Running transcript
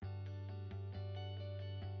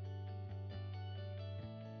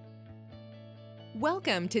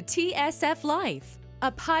Welcome to TSF Life,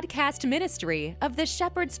 a podcast ministry of the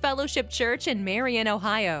Shepherd's Fellowship Church in Marion,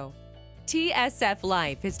 Ohio. TSF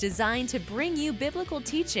Life is designed to bring you biblical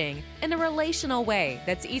teaching in a relational way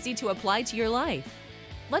that's easy to apply to your life.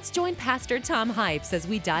 Let's join Pastor Tom Hypes as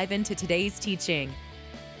we dive into today's teaching.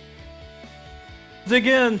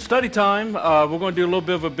 Again, study time. We're going to do a little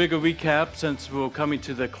bit of a bigger recap since we're coming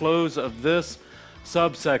to the close of this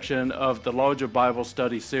subsection of the larger Bible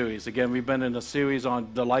study series. Again, we've been in a series on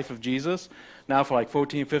the life of Jesus now for like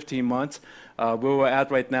 14, 15 months. Where we're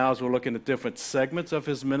at right now is we're looking at different segments of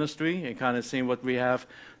his ministry and kind of seeing what we have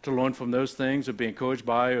to learn from those things or be encouraged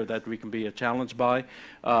by or that we can be challenged by.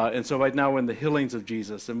 And so right now we're in the healings of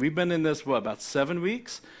Jesus. And we've been in this, about 7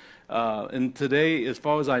 weeks? And today, as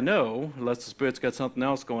far as I know, unless the Spirit's got something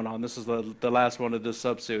else going on, this is the last one of this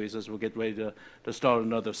sub-series as we'll get ready to start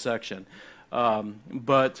another section.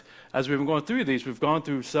 But as we've been going through these, we've gone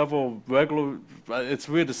through several regular, it's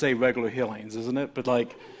weird to say regular healings, isn't it? But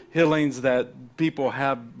like healings that people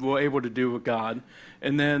were able to do with God.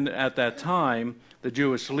 And then at that time, the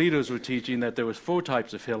Jewish leaders were teaching that there was 4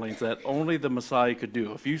 types of healings that only the Messiah could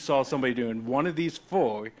do. If you saw somebody doing one of these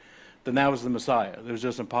 4, then that was the Messiah. It was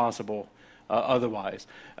just impossible otherwise.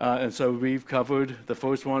 And so we've covered the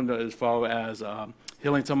first one as far as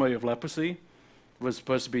healing somebody of leprosy. Was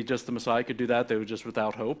supposed to be just the Messiah could do that. They were just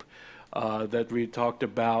without hope. That we talked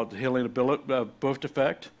about healing a birth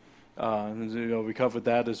defect. We covered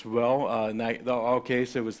that as well. In our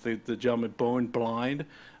case, it was the gentleman born blind.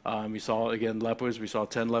 We saw, again, lepers. We saw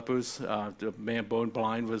 10 lepers. The man born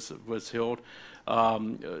blind was healed.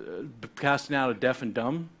 Casting out a deaf and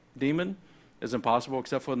dumb demon is impossible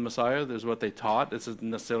except for the Messiah. This is what they taught. This isn't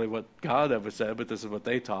necessarily what God ever said, but this is what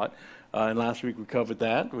they taught. And last week we covered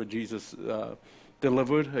that, where Jesus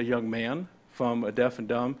delivered a young man from a deaf and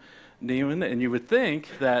dumb demon. And you would think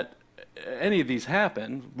that any of these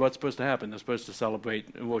happen, what's supposed to happen? They're supposed to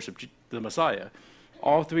celebrate and worship the Messiah.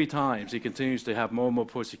 All 3 times he continues to have more and more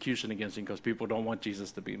persecution against him because people don't want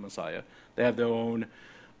Jesus to be Messiah. They have their own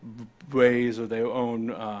ways or their own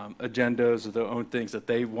agendas or their own things that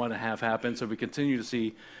they want to have happen. So we continue to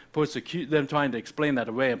see them trying to explain that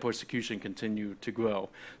away and persecution continue to grow.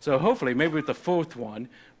 So hopefully, maybe with the 4th one,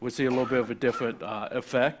 we'll see a little bit of a different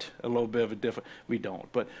effect, we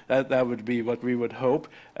don't. But that would be what we would hope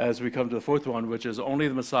as we come to the 4th one, which is only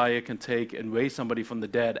the Messiah can take and raise somebody from the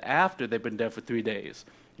dead after they've been dead for 3 days.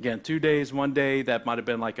 Again, 2 days, 1 day, that might have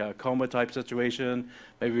been like a coma type situation.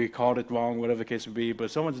 Maybe we called it wrong, whatever the case would be. But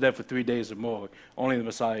if someone's dead for 3 days or more, only the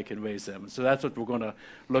Messiah can raise them. So that's what we're going to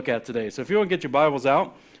look at today. So if you want to get your Bibles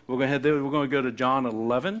out, we're going to head there. We're going to go to John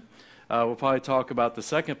 11. We'll probably talk about the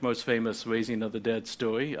second most famous raising of the dead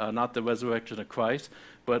story, not the resurrection of Christ,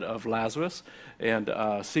 but of Lazarus, and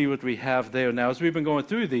see what we have there. Now, as we've been going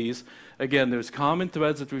through these, again, there's common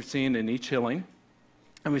threads that we've seen in each healing,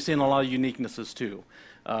 and we've seen a lot of uniquenesses too.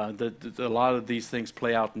 A lot of these things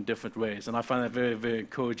play out in different ways, and I find that very, very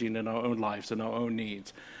encouraging in our own lives and our own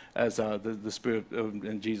needs as the Spirit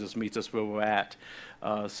and Jesus meets us where we're at.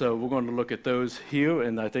 So we're going to look at those here,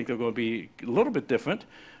 and I think they're going to be a little bit different,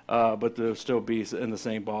 but they'll still be in the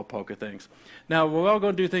same ballpark of things. Now, we're all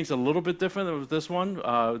going to do things a little bit different with this one.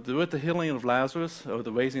 With the healing of Lazarus, or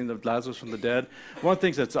the raising of Lazarus from the dead, one of the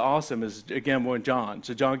things that's awesome is, again, we're in John.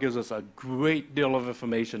 So John gives us a great deal of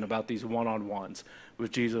information about these one-on-ones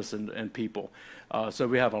with Jesus and people. So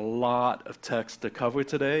we have a lot of text to cover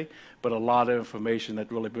today, but a lot of information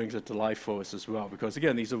that really brings it to life for us as well. Because,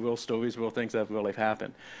 again, these are real stories, real things that have really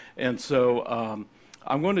happened. And so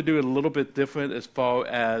I'm going to do it a little bit different as far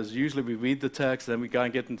as usually we read the text, then we kind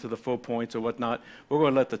of get into the 4 points or whatnot. We're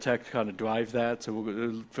going to let the text kind of drive that, so we're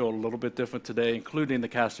going to feel a little bit different today, including the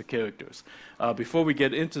cast of characters. Before we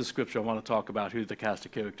get into the scripture, I want to talk about who the cast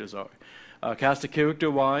of characters are. Cast of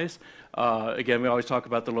character-wise, again, we always talk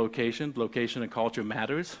about the location. Location and culture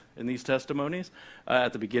matters in these testimonies.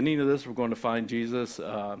 At the beginning of this, we're going to find Jesus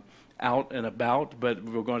out and about, but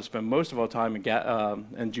we're going to spend most of our time in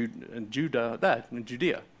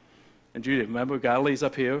Judea. Remember, Galilee's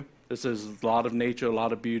up here. This is a lot of nature, a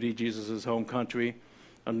lot of beauty. Jesus' home country.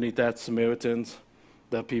 Underneath that, Samaritans,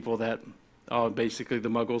 the people that are basically the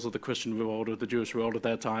muggles of the Christian world or the Jewish world at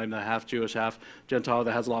that time, the half Jewish, half Gentile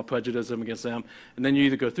that has a lot of prejudice against them. And then you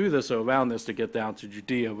either go through this or around this to get down to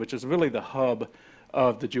Judea, which is really the hub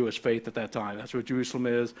of the Jewish faith at that time. That's where Jerusalem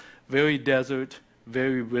is. Very desert,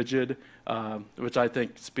 very rigid, which I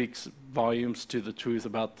think speaks volumes to the truth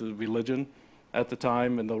about the religion at the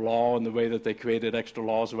time and the law and the way that they created extra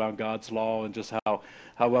laws around God's law and just how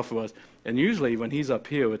rough it was. And usually when he's up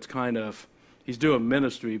here, it's kind of He's doing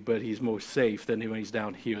ministry, but he's more safe than when he's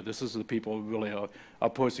down here. This is the people who really are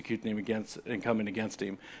persecuting him against and coming against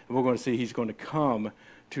him. And we're going to see he's going to come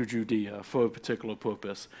to Judea for a particular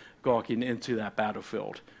purpose, walking into that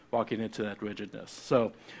battlefield, walking into that rigidness.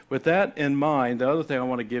 So with that in mind, the other thing I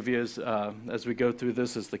want to give you is, as we go through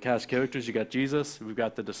this, is the cast characters. You got Jesus, we've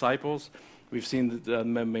got the disciples. We've seen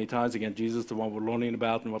many times, again, Jesus, the one we're learning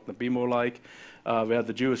about and what to be more like. We have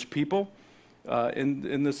the Jewish people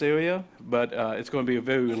in this area, but it's going to be a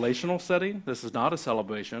very relational setting. This is not a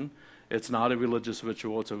celebration. It's not a religious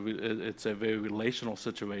ritual. It's a very relational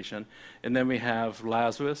situation. And then we have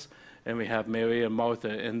Lazarus, and we have Mary and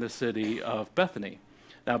Martha in the city of Bethany.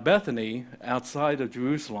 Now, Bethany, outside of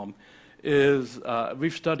Jerusalem, is,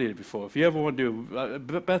 we've studied it before. If you ever want to do,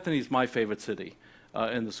 Bethany is my favorite city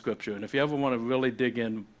in the scripture. And if you ever want to really dig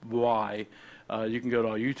in why, you can go to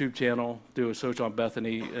our YouTube channel, do a search on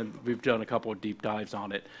Bethany, and we've done a couple of deep dives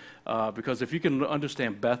on it. Because if you can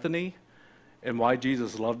understand Bethany and why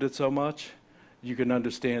Jesus loved it so much, you can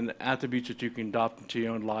understand the attributes that you can adopt into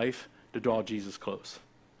your own life to draw Jesus close.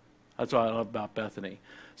 That's what I love about Bethany.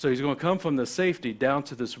 So he's going to come from the safety down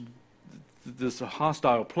to this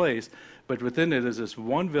hostile place, but within it is this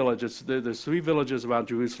one village. There's 3 villages around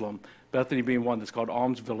Jerusalem, Bethany being one that's called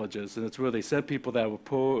alms villages, and it's where they sent people that were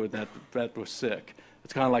poor or that were sick.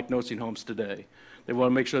 It's kind of like nursing homes today. They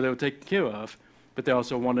want to make sure they were taken care of, but they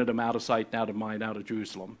also wanted them out of sight and out of mind, out of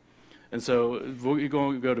Jerusalem. And so you're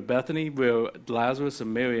going to go to Bethany, where Lazarus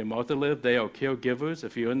and Mary and Martha live. They are caregivers.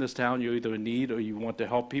 If you're in this town, you're either in need or you want to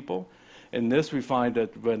help people. In this, we find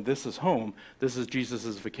that when this is home, this is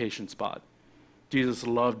Jesus' vacation spot. Jesus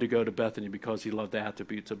loved to go to Bethany because he loved the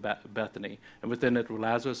attributes of Bethany. And within it were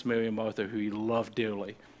Lazarus, Mary, and Martha, who he loved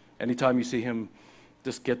dearly. Anytime you see him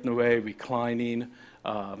just getting away, reclining,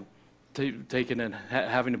 taking and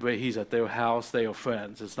having a break, he's at their house. They are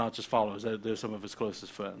friends. It's not just followers. They're some of his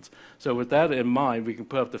closest friends. So with that in mind, we can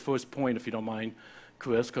put up the first point, if you don't mind,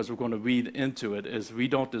 Chris, because we're going to read into it, is we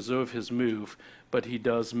don't deserve his move, but he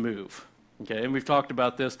does move. Okay, and we've talked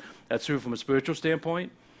about this. That's true from a spiritual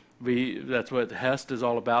standpoint. That's what Hest is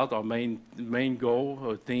all about. Our main goal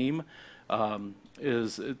or theme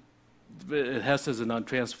is Hest is an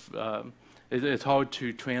it's hard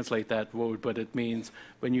to translate that word, but it means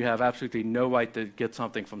when you have absolutely no right to get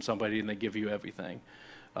something from somebody and they give you everything.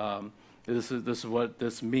 This is what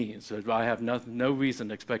this means. I have no reason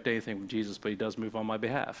to expect anything from Jesus, but he does move on my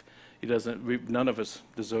behalf. He doesn't. None of us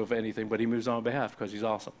deserve anything, but he moves on our behalf because he's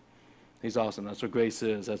awesome. He's awesome. That's what grace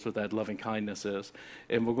is. That's what that loving kindness is.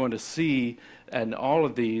 And we're going to see in all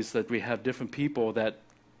of these that we have different people that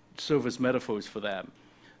serve as metaphors for that.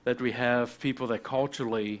 That we have people that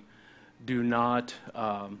culturally do not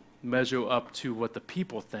measure up to what the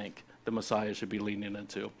people think the Messiah should be leaning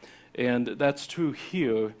into. And that's true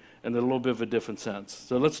here in a little bit of a different sense.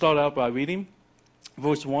 So let's start out by reading.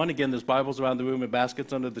 Verse 1, again, there's Bibles around the room and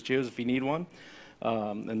baskets under the chairs if you need one.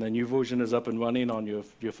 And the new version is up and running on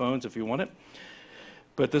your phones if you want it.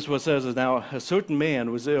 But this what it says is, now a certain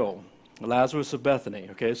man was ill, Lazarus of Bethany.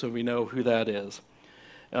 Okay, so we know who that is.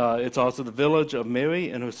 It's also the village of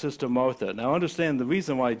Mary and her sister Martha. Now understand the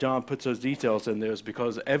reason why John puts those details in there is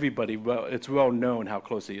because it's well known how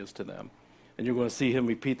close he is to them. And you're going to see him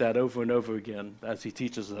repeat that over and over again as he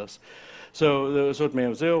teaches us. So the certain man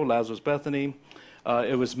was ill, Lazarus Bethany.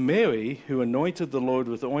 It was Mary who anointed the Lord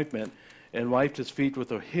with ointment and wiped his feet with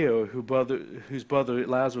her hair, whose brother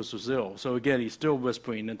Lazarus was ill. So again, he's still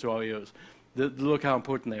whispering into our ears. Look how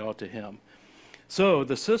important they are to him. So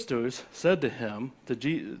the sisters said to him,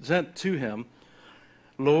 sent to him,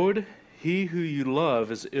 Lord, he who you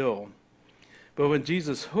love is ill. But when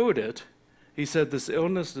Jesus heard it, he said, this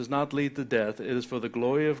illness does not lead to death. It is for the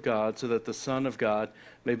glory of God, so that the Son of God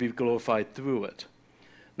may be glorified through it.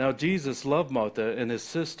 Now Jesus loved Martha and his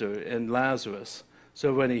sister and Lazarus.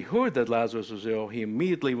 So when he heard that Lazarus was ill, he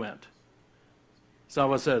immediately went. It's not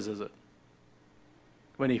what it says, is it?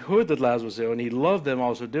 When he heard that Lazarus was ill, and he loved them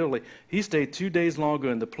also dearly, he stayed 2 days longer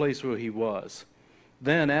in the place where he was.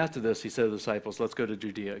 Then after this, he said to the disciples, let's go to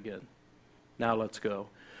Judea again. Now let's go.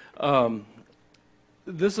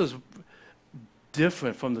 This is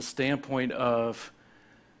different from the standpoint of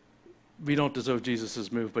we don't deserve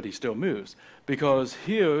Jesus' move, but he still moves. Because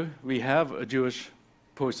here we have a Jewish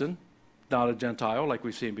person, not a Gentile like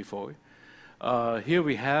we've seen before. Here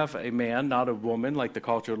we have a man, not a woman, like the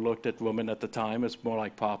culture looked at women at the time. It's more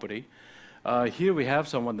like property. Here we have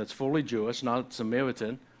someone that's fully Jewish, not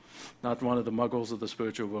Samaritan, not one of the muggles of the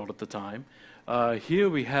spiritual world at the time. Here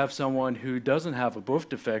we have someone who doesn't have a birth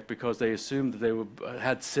defect because they assumed that they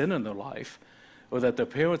had sin in their life. or that their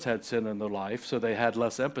parents had sin in their life, so they had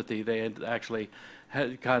less empathy. They had actually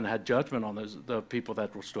had judgment on the people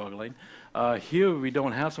that were struggling. Here we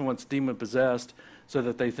don't have someone that's demon-possessed so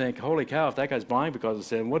that they think, holy cow, if that guy's blind because of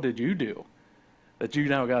sin, what did you do? That you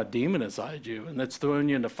now got a demon inside you, and that's throwing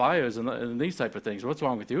you into fires and these type of things. What's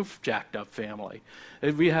wrong with your jacked up family?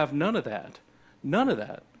 We have none of that. None of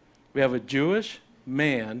that. We have a Jewish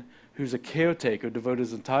man who's a caretaker, devoted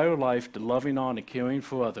his entire life to loving on and caring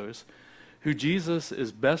for others, who Jesus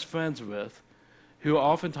is best friends with, who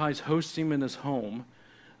oftentimes hosts him in his home.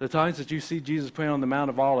 The times that you see Jesus praying on the Mount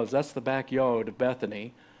of Olives, that's the backyard of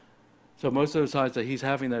Bethany. So most of the times that he's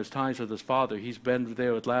having those times with his Father, he's been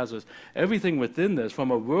there with Lazarus. Everything within this,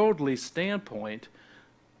 from a worldly standpoint,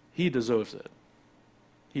 he deserves it.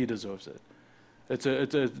 He deserves it. It's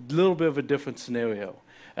a little bit of a different scenario.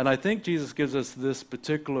 And I think Jesus gives us this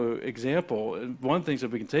particular example. And one of the things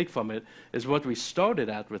that we can take from it is what we started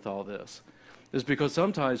at with all this. Is because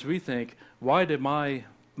sometimes we think, why did my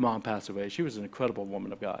mom pass away? She was an incredible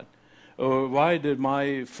woman of God. Or why did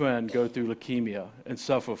my friend go through leukemia and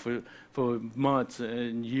suffer for months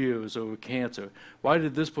and years over cancer? Why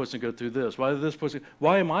did this person go through this?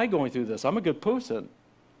 Why am I going through this? I'm a good person.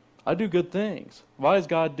 I do good things. Why is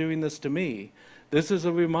God doing this to me? This is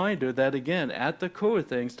a reminder that, again, at the core of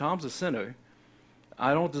things, Tom's a sinner.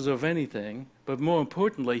 I don't deserve anything. But more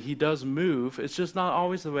importantly, he does move. It's just not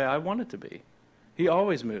always the way I want it to be. He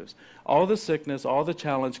always moves. All the sickness, all the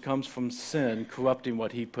challenge comes from sin corrupting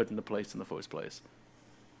what he put into place in the first place.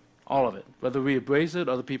 All of it. Whether we embrace it,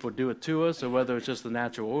 other people do it to us, or whether it's just the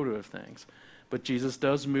natural order of things. But Jesus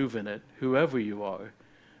does move in it, whoever you are.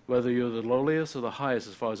 Whether you're the lowliest or the highest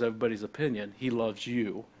as far as everybody's opinion, he loves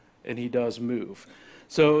you, and he does move.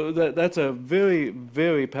 So that's a very,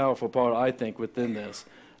 very powerful part, I think, within this.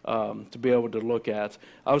 To be able to look at.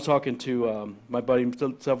 I was talking to my buddy,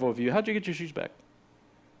 several of you. How'd you get your shoes back?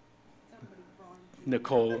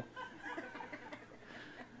 Nicole.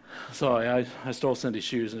 Sorry, I stole Cindy's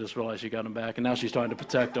shoes and just realized she got them back, and now she's trying to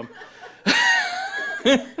protect them.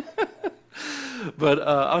 But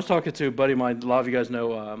I was talking to a buddy of mine, a lot of you guys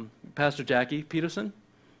know Pastor Jackie Peterson,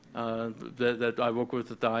 that I work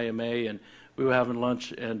with at the IMA, and we were having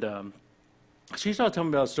lunch, and she started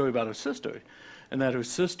telling me about a story about her sister, and that her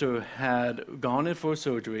sister had gone in for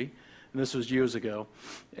surgery, and this was years ago,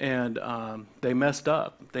 and they messed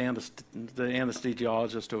up. The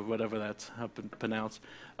anesthesiologist, or whatever that's pronounced,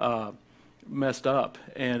 messed up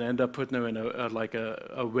and ended up putting her in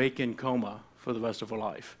a wake-in coma for the rest of her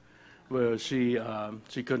life, where she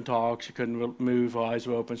couldn't talk, she couldn't move, her eyes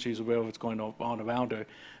were open, she was aware of what's going on around her,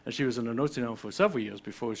 and she was in a nursing home for several years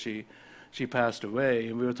before she passed away.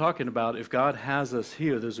 And we were talking about, if God has us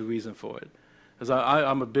here, there's a reason for it. Because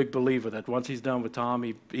I'm a big believer that once he's done with Tom,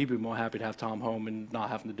 he'd be more happy to have Tom home and not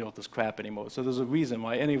having to deal with this crap anymore. So there's a reason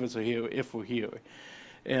why any of us are here if we're here.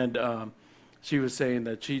 And she was saying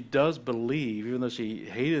that she does believe, even though she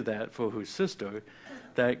hated that for her sister,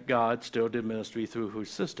 that God still did ministry through her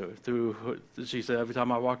sister. She said, every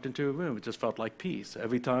time I walked into a room, it just felt like peace.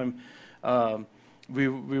 Every time we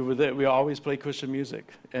were there, we always played Christian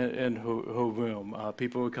music in her room.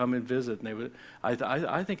 People would come and visit, and they would.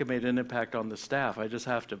 I think it made an impact on the staff. I just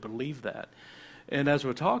have to believe that. And as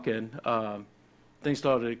we're talking, things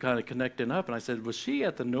started kind of connecting up, and I said, was she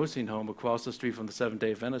at the nursing home across the street from the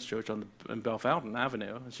Seventh-day Adventist Church in Bellefontaine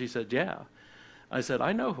Avenue? And she said, yeah. I said,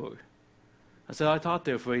 I know her. I said, I taught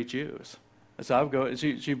there for 8 years. I said, I would go.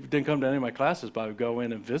 She didn't come to any of my classes, but I would go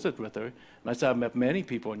in and visit with her. And I said, I've met many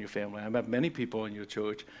people in your family. I met many people in your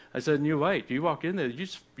church. I said, and you're right. You walk in there, you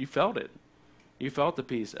felt it. You felt the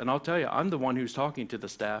peace. And I'll tell you, I'm the one who's talking to the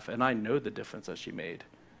staff, and I know the difference that she made.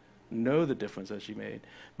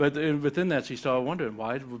 But within that, she started wondering,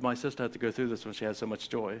 why would my sister have to go through this when she had so much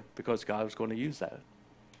joy? Because God was going to use that.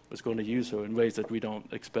 Was going to use her in ways that we don't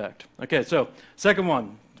expect. Okay, so second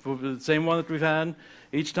one, the same one that we've had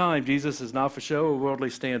each time. Jesus is not for show or worldly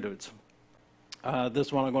standards.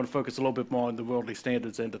 This one I'm going to focus a little bit more on the worldly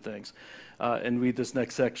standards end of things and read this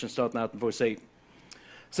next section starting out in verse 8. It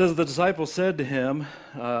says, the disciples said to him,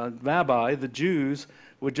 Rabbi, the Jews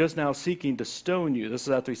were just now seeking to stone you. This is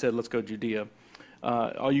after he said, let's go to Judea.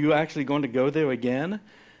 Are you actually going to go there again?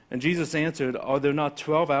 And Jesus answered, are there not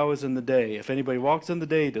 12 hours in the day? If anybody walks in the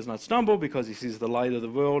day, he does not stumble because he sees the light of the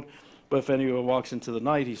world. But if anyone walks into the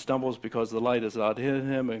night, he stumbles because the light is not in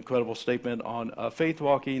him. An incredible statement on faith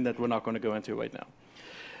walking that we're not going to go into right now.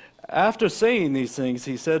 After saying these things,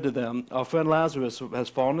 he said to them, our friend Lazarus has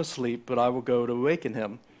fallen asleep, but I will go to awaken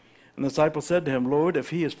him. And the disciples said to him, Lord, if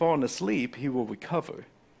he has fallen asleep, he will recover.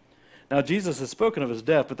 Now Jesus had spoken of his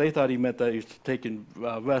death, but they thought he meant that he was taking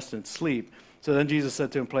rest and sleep. So then Jesus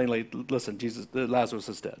said to him plainly, listen, Lazarus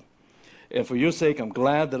is dead. And for your sake, I'm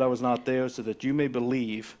glad that I was not there so that you may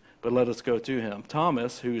believe, but let us go to him.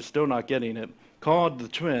 Thomas, who is still not getting it, called the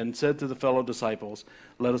twin, said to the fellow disciples,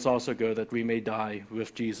 let us also go that we may die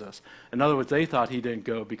with Jesus. In other words, they thought he didn't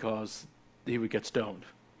go because he would get stoned.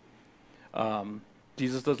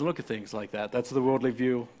 Jesus doesn't look at things like that. That's the worldly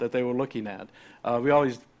view that they were looking at. We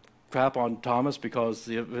always crap on Thomas because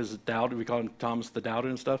of his doubt. We call him Thomas the doubter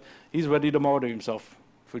and stuff. He's ready to martyr himself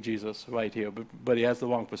for Jesus right here, but he has the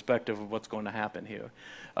wrong perspective of what's going to happen here.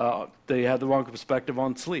 They had the wrong perspective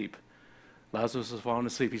on sleep. Lazarus is falling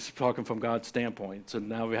asleep. He's talking from God's standpoint, so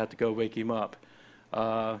now we have to go wake him up.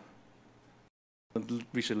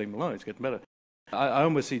 We should leave him alone. He's getting better. I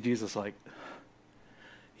almost see Jesus like,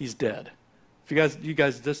 he's dead. If you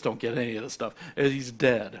guys just don't get any of this stuff. He's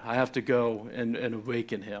dead. I have to go and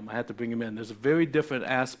awaken him. I have to bring him in. There's a very different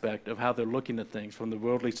aspect of how they're looking at things from the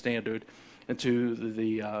worldly standard and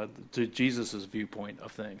to Jesus' viewpoint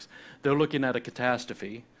of things. They're looking at a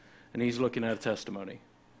catastrophe, and he's looking at a testimony.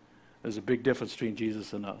 There's a big difference between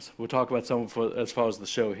Jesus and us. We'll talk about some as far as the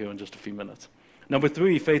show here in just a few minutes. Number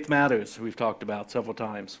 3, faith matters, we've talked about several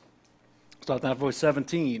times. Start at verse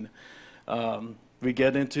 17. We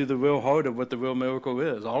get into the real heart of what the real miracle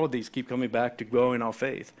is. All of these keep coming back to growing our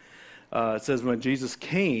faith. It says, when Jesus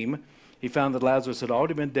came, he found that Lazarus had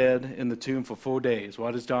already been dead in the tomb for 4 days.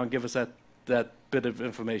 Why does John give us that bit of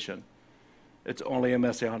information? It's only a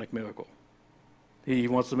messianic miracle. He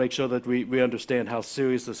wants to make sure that we understand how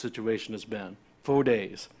serious the situation has been. 4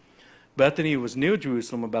 days. Bethany was near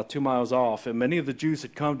Jerusalem, about 2 miles off, and many of the Jews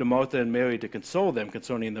had come to Martha and Mary to console them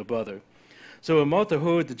concerning their brother. So when Martha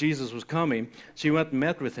heard that Jesus was coming, she went and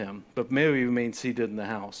met with him, but Mary remained seated in the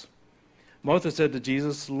house. Martha said to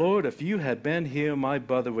Jesus, Lord, if you had been here, my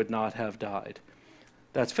brother would not have died.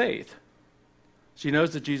 That's faith. She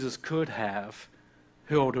knows that Jesus could have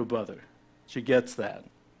healed her brother. She gets that.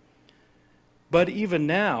 But even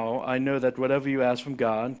now, I know that whatever you ask from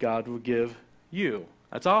God, God will give you.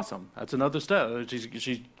 That's awesome. That's another step.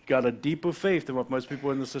 She's got a deeper faith than what most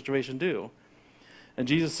people in this situation do. And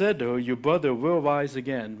Jesus said to her, your brother will rise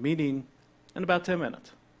again, meaning in about 10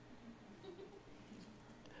 minutes.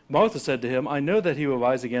 Martha said to him, I know that he will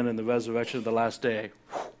rise again in the resurrection of the last day.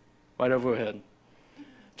 Right over her head.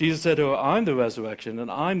 Jesus said to her, I'm the resurrection and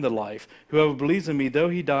I'm the life. Whoever believes in me, though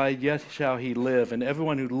he die, yet shall he live. And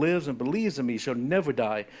everyone who lives and believes in me shall never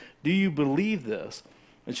die. Do you believe this?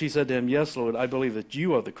 And she said to him, yes, Lord, I believe that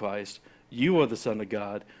you are the Christ. You are the Son of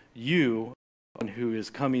God. You are the one who is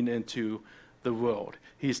coming into the world.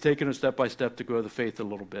 He's taken her step by step to grow the faith a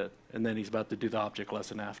little bit, and then he's about to do the object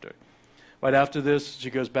lesson after. Right after this,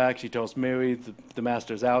 she goes back, she tells Mary, the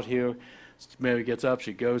master's out here. Mary gets up,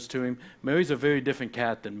 she goes to him. Mary's a very different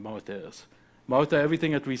cat than Martha is. Martha,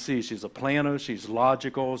 everything that we see, she's a planner, she's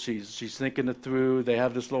logical, she's thinking it through. They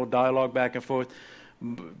have this little dialogue back and forth.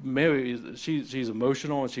 Mary, she's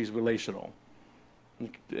emotional and she's relational.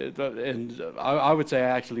 And I would say I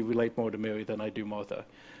actually relate more to Mary than I do Martha.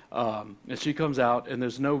 And she comes out, and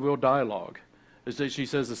there's no real dialogue. She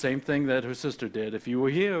says the same thing that her sister did. If you were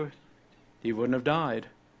here, he wouldn't have died.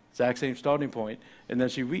 Exact same starting point. And then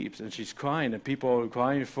she weeps, and she's crying, and people are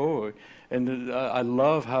crying for her. And I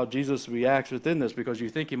love how Jesus reacts within this, because you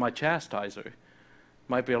think he might chastise her.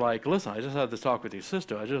 Might be like, listen, I just had this talk with your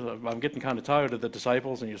sister. I'm getting kind of tired of the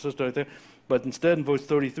disciples and your sister right there. But instead, in verse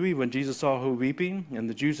 33, when Jesus saw her weeping, and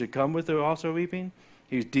the Jews had come with her also weeping,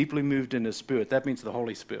 he was deeply moved in his spirit. That means the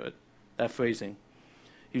Holy Spirit, that phrasing.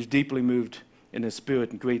 He was deeply moved in his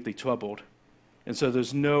spirit and greatly troubled. And so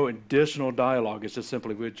there's no additional dialogue. It's just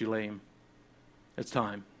simply, where'd you lay him? It's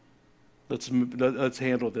time. Let's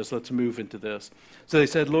handle this. Let's move into this. So they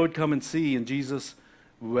said, Lord, come and see. And Jesus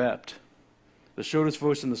wept. The shortest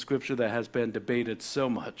verse in the scripture that has been debated so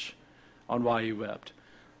much on why he wept.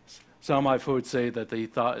 Some I've heard say that they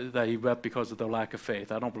thought that he wept because of their lack of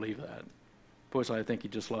faith. I don't believe that. Personally, I think he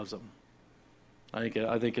just loves them. I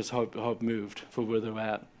think his heart moved for where they're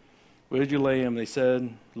at. Where did you lay him? They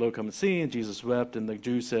said, Lord, come and see. And Jesus wept. And the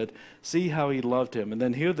Jews said, see how he loved him. And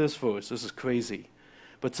then hear this verse. This is crazy.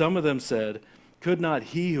 But some of them said, could not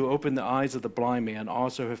he who opened the eyes of the blind man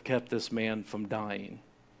also have kept this man from dying?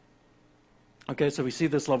 Okay, so we see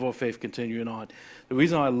this level of faith continuing on. The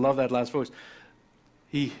reason I love that last verse,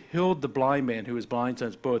 he healed the blind man who was blind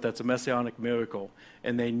since birth. That's a messianic miracle.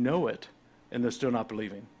 And they know it. And they're still not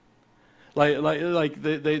believing.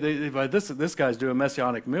 This guy's doing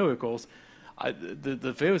messianic miracles.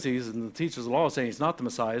 The Pharisees and the teachers of the law are saying he's not the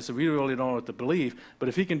Messiah, so we really don't know what to believe. But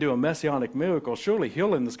if he can do a messianic miracle, surely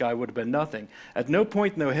healing this guy would have been nothing. At no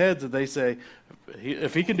point in their heads did they say,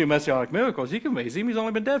 if he can do messianic miracles, he can raise him. He's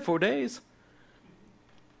only been dead 4 days.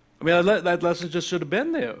 I mean, that lesson just should have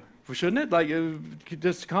been there, shouldn't it? Like,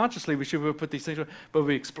 just consciously, we should have put these things, but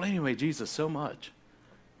we explain away Jesus so much.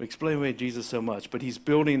 We explain away Jesus so much, but he's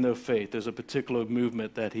building their faith. There's a particular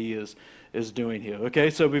movement that he is doing here.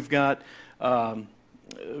 Okay, so we've got, again,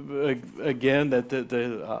 that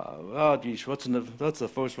oh, geez, what's the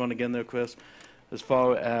first one again there, Chris? As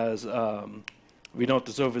far as we don't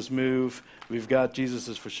deserve his move. We've got Jesus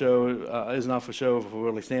is for show, is not for show, for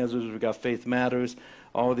really stands. We've got faith matters.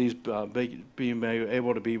 All of these being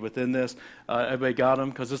able to be within this. Everybody got them?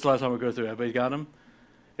 Because this is the last time we go through. Everybody got them?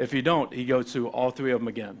 If you don't, he goes through all three of them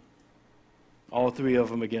again. All three of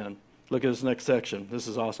them again. Look at this next section. This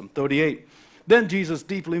is awesome. 38. Then Jesus,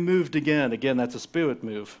 deeply moved again. Again, that's a spirit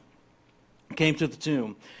move. Came to the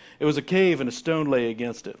tomb. It was a cave and a stone lay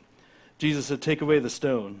against it. Jesus said, take away the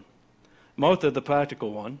stone. Martha, the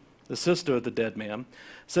practical one, the sister of the dead man,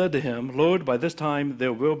 said to him, Lord, by this time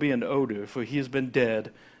there will be an odor, for he has been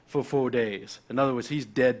dead for 4 days. In other words, he's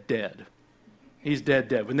dead. He's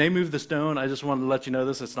dead. When they moved the stone, I just wanted to let you know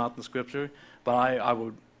this, it's not in the scripture, but I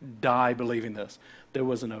would die believing this. There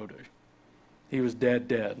was an odor. He was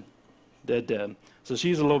dead. So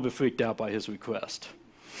she's a little bit freaked out by his request.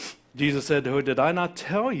 Jesus said to her, did I not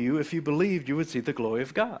tell you, if you believed, you would see the glory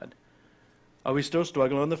of God? Are we still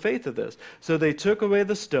struggling on the faith of this? So they took away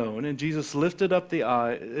the stone, and Jesus lifted up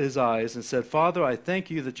his eyes and said, Father, I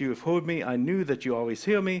thank you that you have heard me. I knew that you always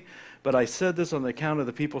hear me, but I said this on the account of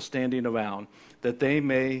the people standing around, that they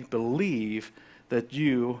may believe that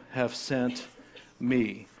you have sent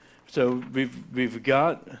me. So we've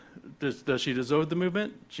got, does she deserve the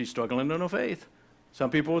movement? She's struggling on her faith.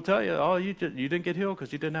 Some people will tell you, oh, you didn't get healed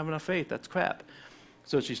because you didn't have enough faith. That's crap.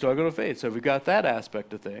 So she's struggling with faith. So we've got that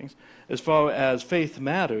aspect of things. As far as faith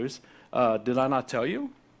matters, did I not tell you?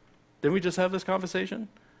 Didn't we just have this conversation?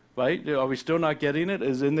 Right? Are we still not getting it?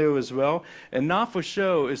 Is in there as well? And not for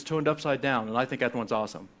show is turned upside down, and I think that one's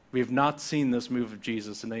awesome. We have not seen this move of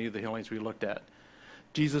Jesus in any of the healings we looked at.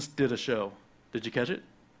 Jesus did a show. Did you catch it?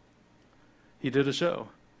 He did a show.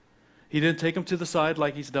 He didn't take him to the side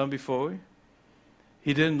like he's done before.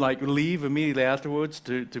 He didn't leave immediately afterwards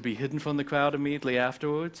to be hidden from the crowd immediately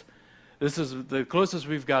afterwards. This is the closest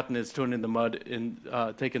we've gotten is turning the mud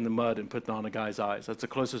taking the mud and putting on a guy's eyes. That's the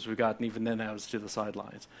closest we've gotten. Even then, that was to the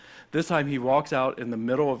sidelines. This time, he walks out in the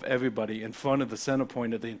middle of everybody, in front of the center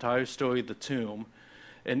point of the entire story, the tomb.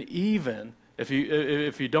 And even if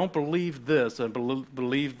you don't believe this and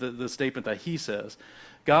believe the statement that he says,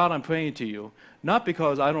 God, I'm praying to you, not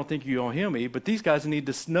because I don't think you don't hear me, but these guys need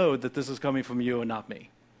to know that this is coming from you and not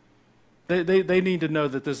me. They need to know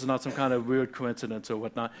that this is not some kind of weird coincidence or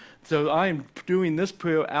whatnot. So I'm doing this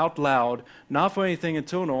prayer out loud, not for anything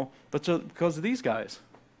internal, but because of these guys.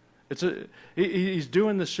 He's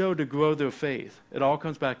doing the show to grow their faith. It all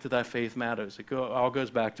comes back to that faith matters. It all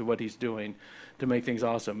goes back to what he's doing to make things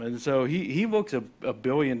awesome. And so he works a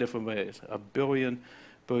billion different ways, a billion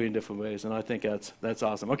different ways, and I think that's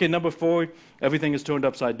awesome. Okay, number 4, everything is turned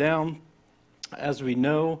upside down. As we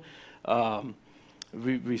know,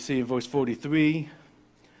 we see in verse 43,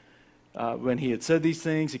 when he had said these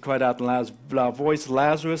things, he cried out in a loud voice,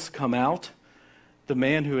 Lazarus, come out. The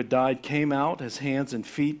man who had died came out, his hands and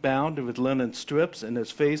feet bound with linen strips, and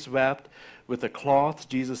his face wrapped with a cloth.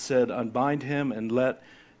 Jesus said, unbind him and let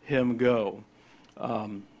him go.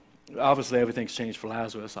 Obviously, everything's changed for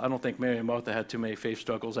Lazarus. I don't think Mary and Martha had too many faith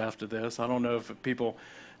struggles after this. I don't know if people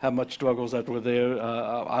have much struggles that were there.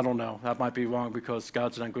 I don't know. That might be wrong because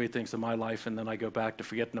God's done great things in my life, and then I go back to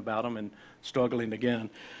forgetting about them and struggling again.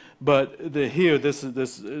 But here, this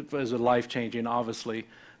is a life-changing, obviously,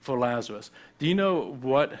 for Lazarus. Do you know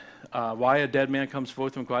why a dead man comes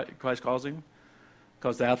forth when Christ calls him?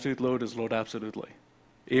 Because the absolute Lord is Lord absolutely.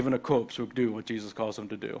 Even a corpse will do what Jesus calls him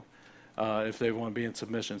to do. If they want to be in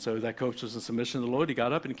submission. So that corpse was in submission to the Lord. He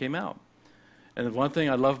got up and he came out. And the one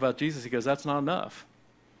thing I love about Jesus, he goes, that's not enough.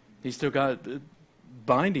 He's still got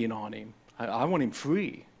binding on him. I want him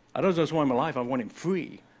free. I don't just want him alive. I want him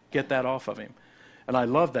free. Get that off of him. And I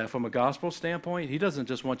love that from a gospel standpoint. He doesn't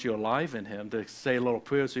just want you alive in him to say a little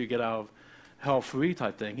prayer so you get out of hell free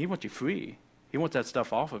type thing. He wants you free. He wants that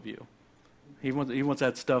stuff off of you. He wants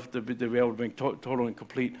that stuff to be able to bring total and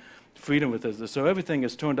complete freedom with this. So everything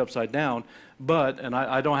is turned upside down, and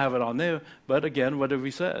I don't have it on there, but again, what have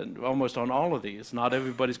we said? Almost on all of these, not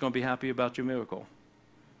everybody's going to be happy about your miracle.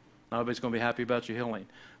 Not everybody's going to be happy about your healing.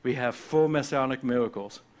 We have 4 messianic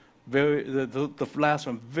miracles. The last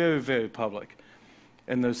one, very, very public.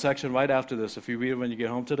 In the section right after this, if you read it when you get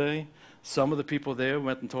home today, some of the people there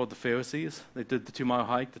went and told the Pharisees. They did the 2-mile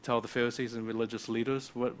hike to tell the Pharisees and religious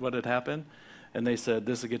leaders what had happened, and they said,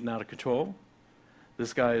 this is getting out of control.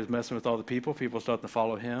 This guy is messing with all the people. People are starting to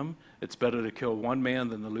follow him. It's better to kill one man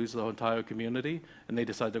than to lose the entire community. And they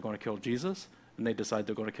decide they're going to kill Jesus, and they decide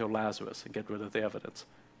they're going to kill Lazarus and get rid of the evidence.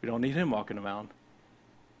 We don't need him walking around.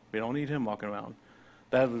 We don't need him walking around.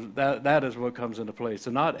 That is what comes into play. So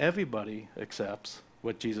not everybody accepts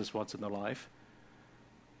what Jesus wants in their life,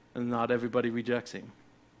 and not everybody rejects him.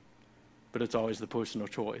 But it's always the personal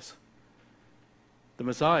choice. The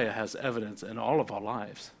Messiah has evidence in all of our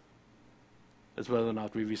lives. It's whether or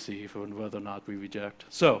not we receive or whether or not we reject.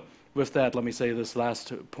 So, with that, let me say this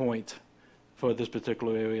last point for this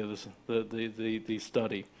particular area of the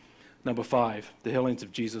study. Number 5, the healings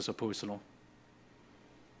of Jesus are personal.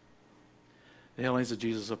 The healings of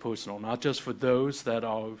Jesus are personal, not just for those that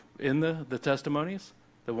are in the testimonies,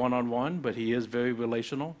 the one-on-one, but he is very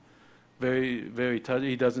relational, very, very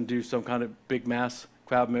touchy. He doesn't do some kind of big mass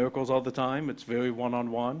crowd miracles all the time. It's very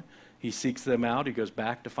one-on-one. He seeks them out. He goes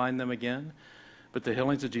back to find them again. But the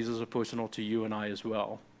healings of Jesus are personal to you and I as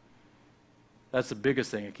well. That's the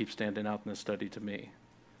biggest thing that keeps standing out in this study to me.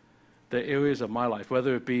 The areas of my life,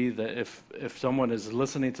 whether it be that if someone is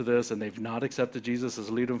listening to this and they've not accepted Jesus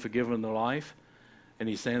as leader and forgiver in their life, and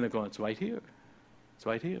he's saying, they're going, it's right here. It's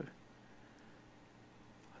right here.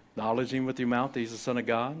 Acknowledging with your mouth that he's the Son of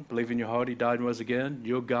God, believe in your heart he died and rose again.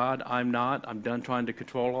 You're God, I'm not. I'm done trying to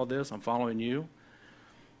control all this. I'm following you.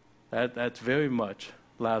 That's very much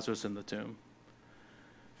Lazarus in the tomb.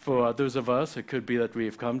 For others of us, it could be that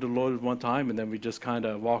we've come to the Lord at one time and then we just kind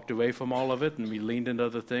of walked away from all of it and we leaned into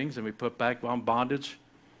other things and we put back on bondage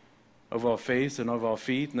over our face and over our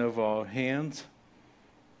feet and over our hands.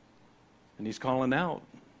 And he's calling out.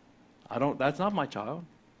 That's not my child.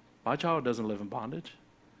 My child doesn't live in bondage.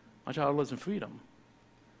 My child lives in freedom.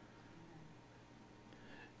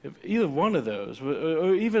 If either one of those,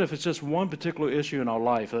 or even if it's just one particular issue in our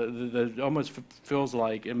life that almost feels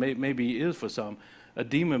like, it maybe is for some, a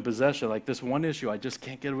demon possession, like this one issue, I just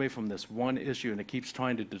can't get away from this one issue, and it keeps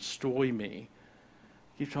trying to destroy me.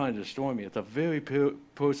 It's a very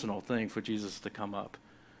personal thing for Jesus to come up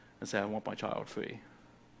and say, I want my child free.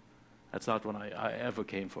 That's not what I ever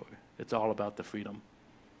came for. It's all about the freedom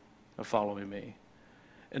of following me.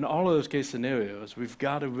 In all of those case scenarios, we've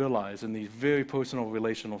got to realize in these very personal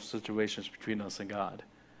relational situations between us and God,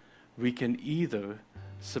 we can either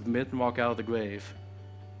submit and walk out of the grave,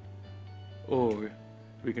 or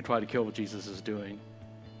we can try to kill what Jesus is doing.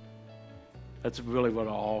 That's really what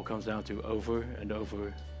it all comes down to over and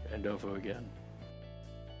over and over again.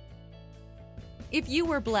 If you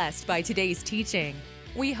were blessed by today's teaching,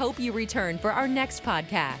 we hope you return for our next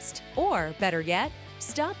podcast. Or, better yet,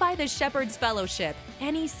 stop by the Shepherd's Fellowship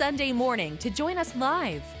any Sunday morning to join us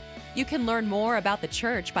live. You can learn more about the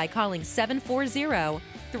church by calling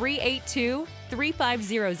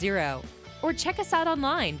 740-382-3500 or check us out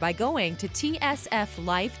online by going to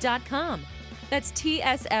tsflife.com. That's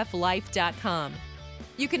tsflife.com.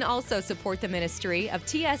 You can also support the ministry of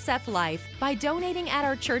TSF Life by donating at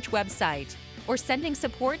our church website or sending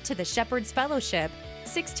support to the Shepherd's Fellowship,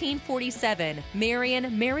 1647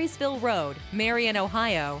 Marion Marysville Road, Marion,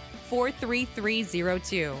 Ohio,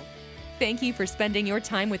 43302. Thank you for spending your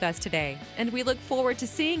time with us today, and we look forward to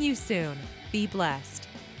seeing you soon. Be blessed.